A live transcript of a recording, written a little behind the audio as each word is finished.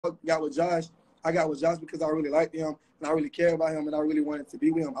got with Josh, I got with Josh because I really liked him and I really cared about him and I really wanted to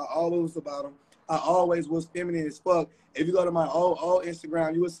be with him. I always was about him. I always was feminine as fuck. If you go to my old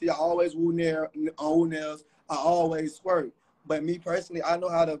Instagram, you will see I always woo nails. I always squirt. But me personally, I know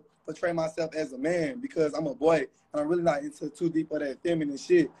how to portray myself as a man because I'm a boy and I'm really not into too deep of that feminine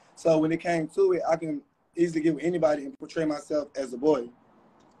shit. So when it came to it, I can easily get with anybody and portray myself as a boy.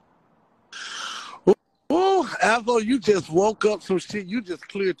 Oh, Alvo, you just woke up some shit. You just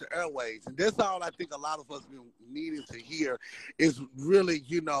cleared the airways. And that's all I think a lot of us been needing to hear is really,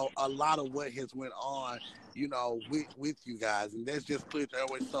 a lot of what has went on, with you guys. And that's just cleared the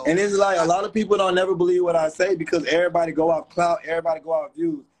airways. So, and it's like a lot of people don't never believe what I say because everybody go off clout, everybody go off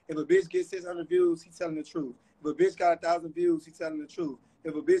views. If a bitch gets 600 views, he telling the truth. If a bitch got 1,000 views, he telling the truth.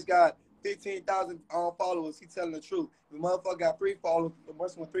 If a bitch got 15,000 followers, he telling the truth. If a motherfucker got 3 followers, the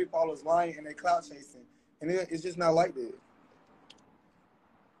person with 3 followers lying and they clout chasing. And it's just not like that.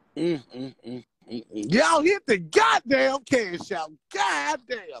 Y'all hit the goddamn cash out.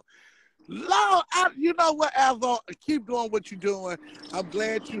 Goddamn. Lord, you know what, Alvo? Keep doing what you're doing. I'm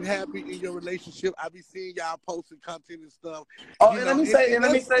glad you're happy in your relationship. I be seeing y'all posting content and stuff. Oh, and let me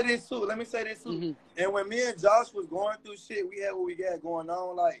say this too. And when me and Josh was going through shit, we had what we got going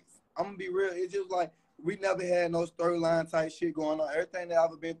on. Like, I'm gonna be real. It's just like we never had no storyline type shit going on. Everything that I've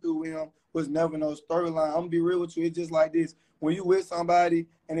ever been through with him was never no storyline. I'm gonna be real with you. It's just like this. When you with somebody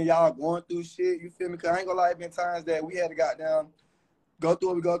and then y'all going through shit, you feel me? Cause I ain't gonna lie, it been times that we had to goddamn go through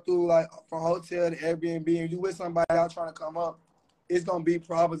what we go through, like from hotel to Airbnb, and you with somebody out trying to come up, it's gonna be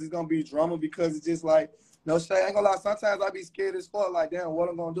problems, it's gonna be drama because it's just like, no shit, I ain't gonna lie, sometimes I be scared as fuck, like, damn, what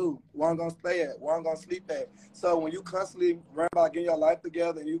I'm gonna do? Where I'm gonna stay at? Where I'm gonna sleep at? So when you constantly run about getting your life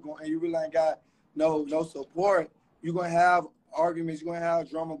together and you really ain't got no support, you're gonna have arguments, you're gonna have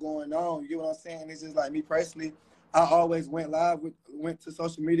drama going on. You get what I'm saying? It's just like me personally, I always went to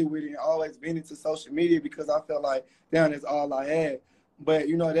social media with it and always been into social media because I felt like, damn, that's all I had. But,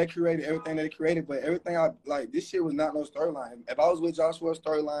 they created everything they created. But everything this shit was not no storyline. If I was with Joshua's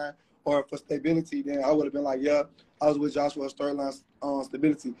storyline or for stability, then I would have been like, yeah, I was with Joshua's storyline on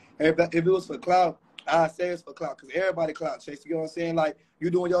stability. And if it was for clout, I'd say it's for clout because everybody clout chase. You know what I'm saying? Like, you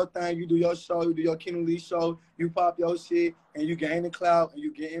doing your thing, you do your show, you do your Kenny Lee show, you pop your shit, and you gaining clout, and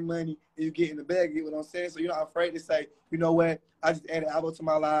you getting money, and you getting the bag. You get what I'm saying? So you're not afraid to say, you know what? I just added Alvo to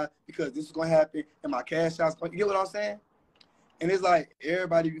my live because this is going to happen, and my cash out's going to, you get what I'm saying? And it's like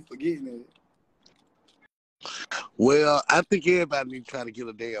everybody be forgetting it. Well, I think everybody needs to try to get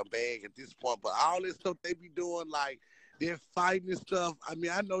a damn bag at this point. But all this stuff they be doing, like they're fighting and stuff. I mean,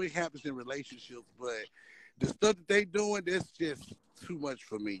 I know it happens in relationships, but the stuff that they doing, that's just too much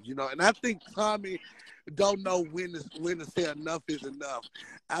for me, And I think Tommy don't know when to say enough is enough.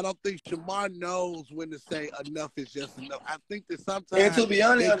 I don't think Shamar knows when to say enough is just enough. I think that sometimes and to be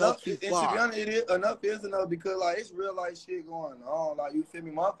honest, enough is enough because like it's real life shit going on. Like you feel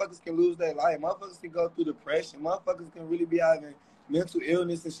me? Motherfuckers can lose their life. Motherfuckers can go through depression. Motherfuckers can really be having mental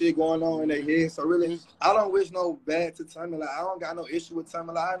illness and shit going on in their head. So really, I don't wish no bad to Tommy. Like I don't got no issue with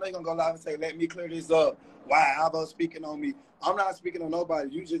Tommy. Like I know you're gonna go live and say, let me clear this up. Why Alvo speaking on me? I'm not speaking on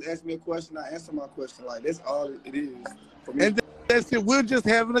nobody. You just ask me a question, I answer my question. Like that's all it is for me. And that's it. We're just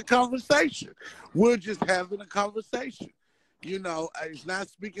having a conversation. It's not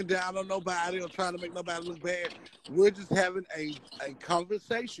speaking down on nobody or trying to make nobody look bad. We're just having a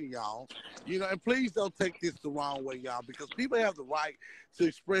conversation, y'all. And please don't take this the wrong way, y'all, because people have the right to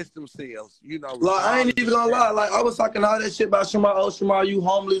express themselves, Like, I ain't even gonna lie. Like, I was talking all that shit about Shamar. Oh, Shamar, you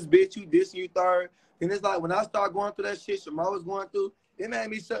homeless, bitch. You this, you third. And it's like, when I start going through that shit Shamar was going through, it made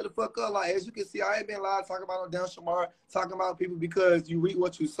me shut the fuck up. Like, as you can see, I ain't been live talking about no damn Shamar, talking about people because you reap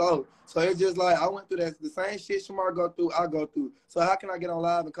what you sow. So it's just like, I went through the same shit Shamar go through, I go through. So how can I get on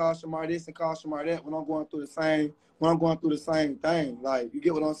live and call Shamar this and call Shamar that when I'm going through the same thing? Like, you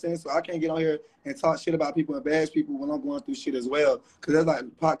get what I'm saying? So I can't get on here and talk shit about people and bash people when I'm going through shit as well. Because that's like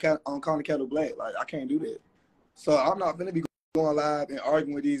podcast on Calling the Kettle Black. Like, I can't do that. So I'm not gonna be going live and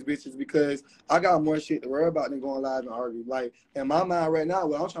arguing with these bitches because I got more shit to worry about than going live and arguing. Like, in my mind right now,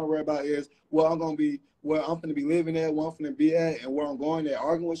 what I'm trying to worry about is where I'm gonna be living at, where I'm gonna be at, and where I'm going at.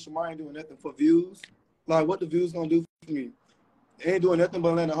 Arguing with Shamar ain't doing nothing for views. Like, what the views gonna do for me? They ain't doing nothing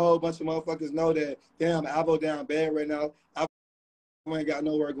but letting a whole bunch of motherfuckers know that, damn, Alvo down bad right now. Alvo ain't got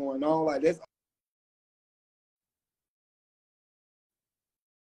nowhere going on. Like, that's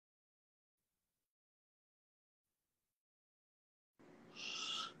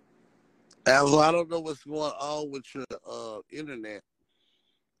Alvo, I don't know what's going on with your internet.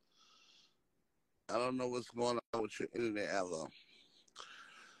 I don't know what's going on with your internet, Alvo.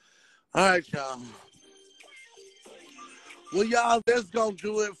 All right, y'all. Well, y'all, that's going to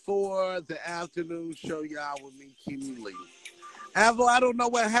do it for the afternoon show, y'all, with me, Kenny Lee. Alvo, I don't know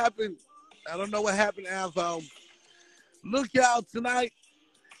what happened. Alvo. Look, y'all, tonight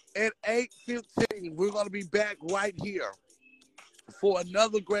at 8:15, we're going to be back right here for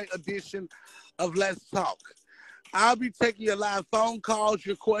another great edition of Let's Talk. I'll be taking your live phone calls,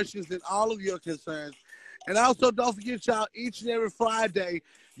 your questions, and all of your concerns. And also, don't forget, y'all, each and every Friday,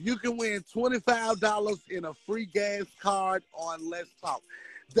 you can win $25 in a free gas card on Let's Talk.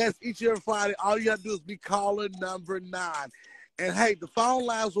 That's each and every Friday. All you have to do is be caller number 9. And, hey, the phone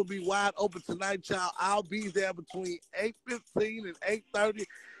lines will be wide open tonight, y'all. I'll be there between 8:15 and 8:30.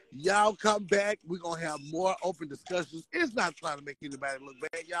 Y'all come back. We're going to have more open discussions. It's not trying to make anybody look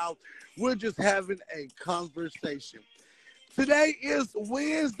bad, y'all. We're just having a conversation. Today is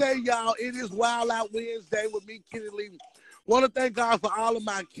Wednesday, y'all. It is Wild Out Wednesday with me, Kenny Lee. Want to thank God for all of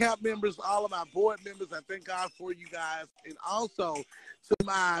my camp members, all of my board members. I thank God for you guys. And also to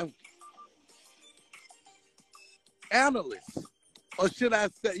my analysts, or should I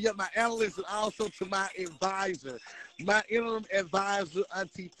say, yeah, my analyst, and also to my advisor, my interim advisor,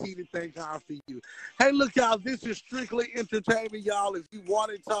 Auntie Tina. Thank God for you. Hey, look, y'all, this is strictly entertainment, y'all. If you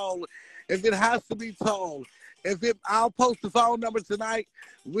want it told, if it has to be told, I'll post the phone number tonight.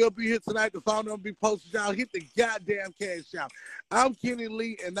 We'll be here tonight. The phone number will be posted, y'all. Hit the goddamn cash out. I'm Kenny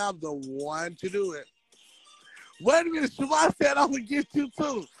Lee, and I'm the one to do it. Wait a minute, Shabbat said I'm going to get you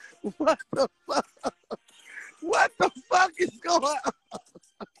too. What the fuck? What the fuck is going on?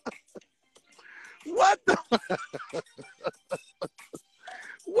 What the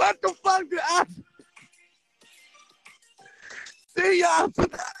What the fuck did I see y'all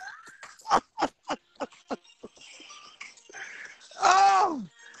tonight? Oh,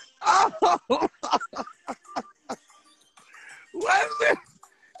 wait a minute.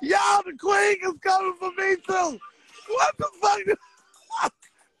 Y'all, the queen is coming for me too. What the fuck?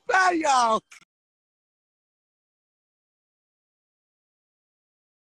 Bye, y'all.